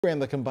Program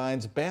that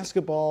combines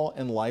basketball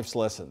and life's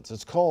lessons.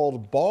 It's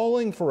called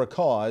Balling for a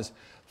Cause,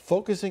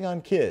 focusing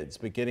on kids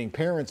but getting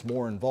parents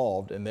more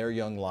involved in their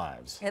young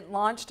lives. It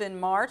launched in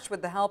March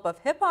with the help of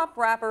hip-hop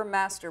rapper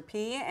Master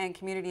P and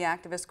community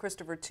activist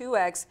Christopher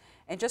 2X.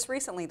 And just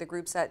recently, the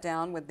group sat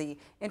down with the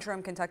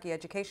interim Kentucky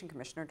Education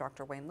Commissioner,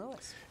 Dr. Wayne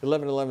Lewis.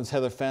 11:11's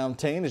Heather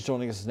Fontaine is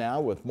joining us now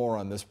with more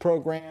on this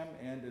program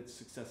and its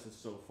successes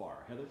so far.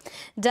 Heather?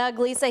 Doug,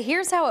 Lisa,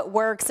 here's how it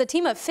works. A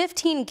team of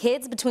 15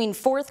 kids between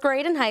 4th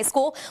grade and high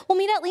school will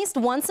meet at least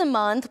once a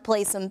month,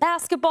 play some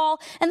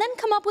basketball, and then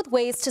come up with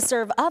ways to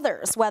serve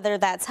others, whether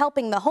that's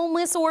helping the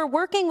homeless or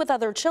working with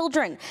other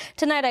children.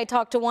 Tonight, I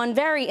talked to one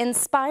very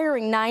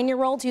inspiring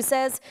 9-year-old who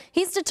says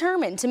he's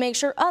determined to make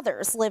sure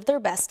others live their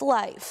best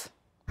life.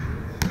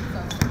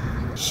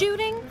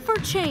 Shooting for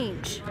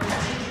change.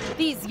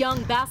 These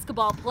young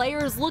basketball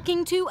players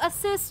looking to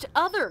assist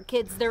other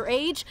kids their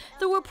age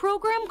through a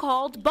program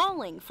called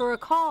Balling for a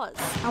Cause.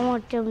 I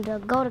want them to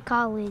go to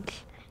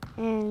college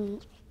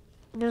and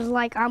just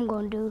like I'm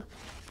going to do.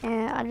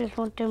 And I just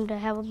want them to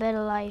have a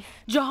better life.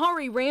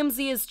 Jahari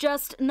Ramsey is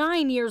just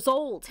 9 years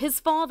old. His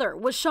father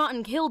was shot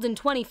and killed in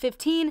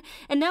 2015,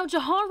 and now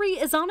Jahari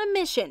is on a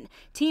mission,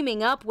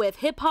 teaming up with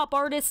hip-hop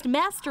artist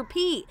Master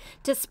P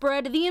to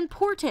spread the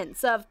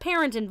importance of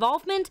parent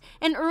involvement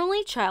and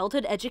early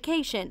childhood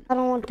education. I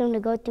don't want them to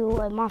go through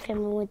what my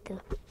family went through.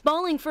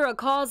 Balling for a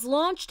Cause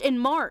launched in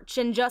March,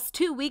 and just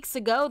 2 weeks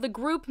ago, the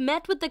group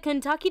met with the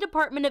Kentucky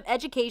Department of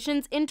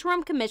Education's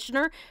interim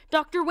commissioner,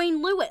 Dr.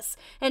 Wayne Lewis,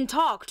 and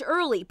talked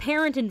early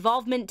parent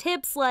involvement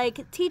tips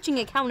like teaching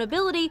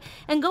accountability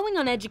and going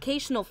on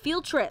educational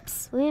field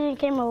trips. We even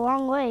came a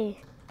long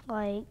way,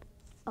 like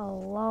a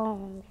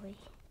long way.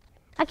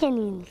 I can't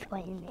even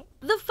explain it.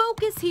 The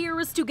focus here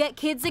is to get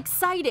kids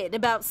excited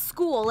about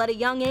school at a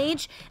young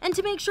age and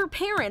to make sure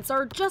parents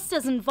are just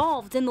as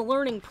involved in the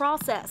learning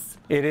process.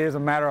 It is a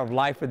matter of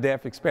life or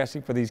death, especially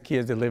for these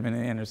kids that live in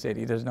the inner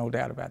city. There's no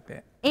doubt about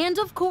that. And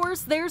of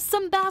course, there's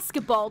some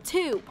basketball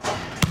too,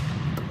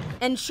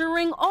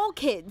 ensuring all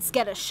kids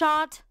get a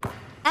shot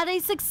at a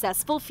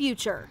successful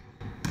future.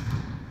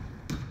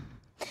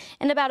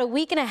 And about a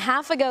week and a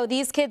half ago,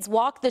 these kids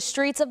walked the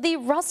streets of the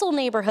Russell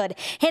neighborhood,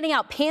 handing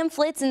out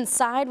pamphlets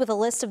inside with a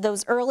list of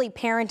those early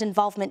parent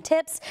involvement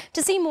tips.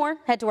 To see more,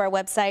 head to our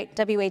website,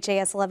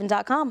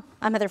 WHAS11.com.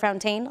 I'm Heather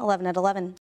Fontaine, 11 at 11.